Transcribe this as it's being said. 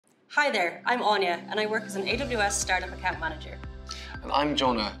Hi there, I'm Anya and I work as an AWS Startup Account Manager. And I'm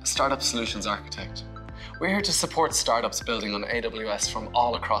Jonah, a Startup Solutions Architect. We're here to support startups building on AWS from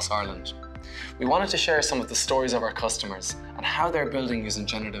all across Ireland. We wanted to share some of the stories of our customers and how they're building using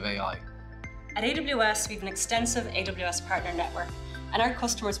generative AI. At AWS, we have an extensive AWS partner network, and our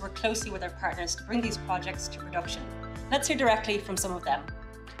customers work closely with our partners to bring these projects to production. Let's hear directly from some of them.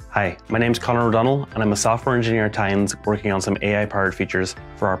 Hi, my name's Conor O'Donnell and I'm a software engineer at Tynes working on some AI-powered features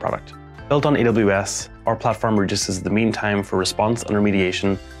for our product. Built on AWS, our platform reduces the mean time for response and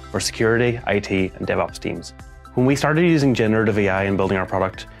remediation for security, IT, and DevOps teams. When we started using generative AI in building our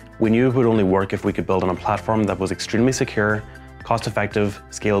product, we knew it would only work if we could build on a platform that was extremely secure, cost-effective,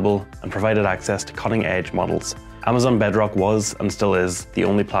 scalable, and provided access to cutting-edge models. Amazon Bedrock was, and still is, the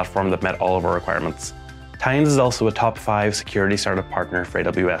only platform that met all of our requirements. Tynes is also a top 5 security startup partner for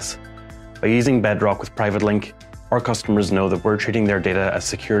AWS. By using Bedrock with Private Link, our customers know that we're treating their data as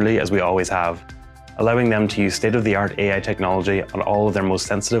securely as we always have, allowing them to use state-of-the-art AI technology on all of their most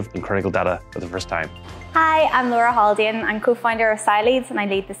sensitive and critical data for the first time. Hi, I'm Laura Haldian. I'm co-founder of SciLeads and I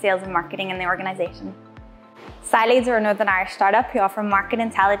lead the sales and marketing in the organisation. SciLeads are a Northern Irish startup who offer market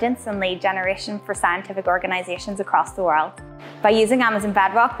intelligence and lead generation for scientific organisations across the world. By using Amazon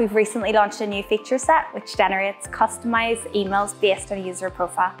Bedrock, we've recently launched a new feature set which generates customised emails based on a user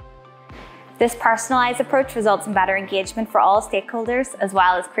profile. This personalised approach results in better engagement for all stakeholders, as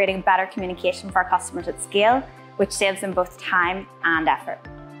well as creating better communication for our customers at scale, which saves them both time and effort.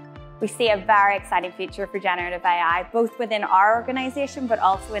 We see a very exciting future for generative AI, both within our organisation, but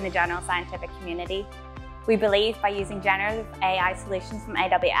also in the general scientific community. We believe by using generative AI solutions from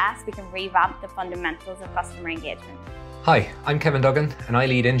AWS, we can revamp the fundamentals of customer engagement. Hi, I'm Kevin Duggan, and I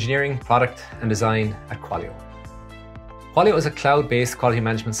lead engineering, product, and design at Qualio. Qualio is a cloud-based quality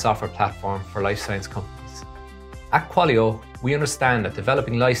management software platform for life science companies. At Qualio, we understand that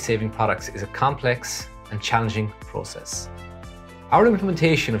developing life-saving products is a complex and challenging process. Our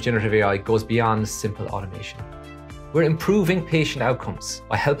implementation of generative AI goes beyond simple automation. We're improving patient outcomes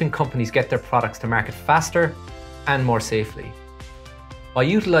by helping companies get their products to market faster and more safely. By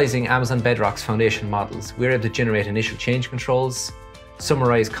utilizing Amazon Bedrock's foundation models, we're able to generate initial change controls,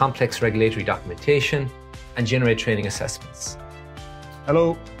 summarize complex regulatory documentation, and generate training assessments.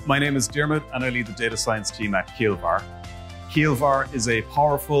 Hello, my name is Diarmuid and I lead the data science team at Keelvar. Keelvar is a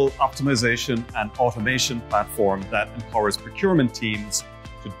powerful optimization and automation platform that empowers procurement teams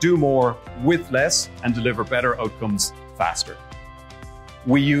to do more with less and deliver better outcomes faster.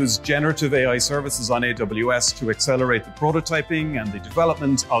 We use generative AI services on AWS to accelerate the prototyping and the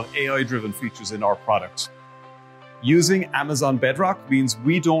development of AI-driven features in our product. Using Amazon Bedrock means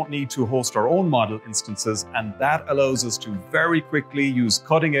we don't need to host our own model instances, and that allows us to very quickly use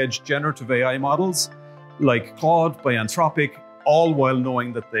cutting-edge generative AI models like Claude by Anthropic, all while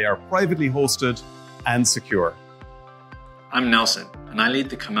knowing that they are privately hosted and secure. I'm Nelson, and I lead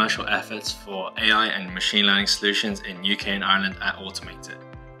the commercial efforts for AI and machine learning solutions in UK and Ireland at Automated.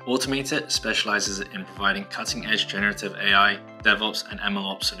 Automated specializes in providing cutting-edge generative AI, DevOps, and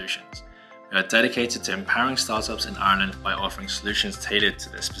MLOps solutions. We are dedicated to empowering startups in Ireland by offering solutions tailored to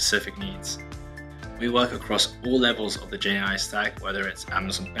their specific needs. We work across all levels of the GenAI stack, whether it's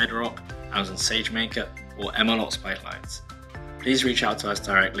Amazon Bedrock, Amazon SageMaker, or MLOps pipelines. Please reach out to us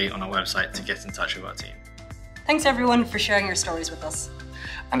directly on our website to get in touch with our team. Thanks everyone for sharing your stories with us.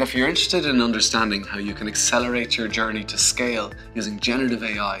 And if you're interested in understanding how you can accelerate your journey to scale using generative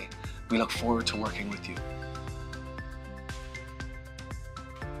AI, we look forward to working with you.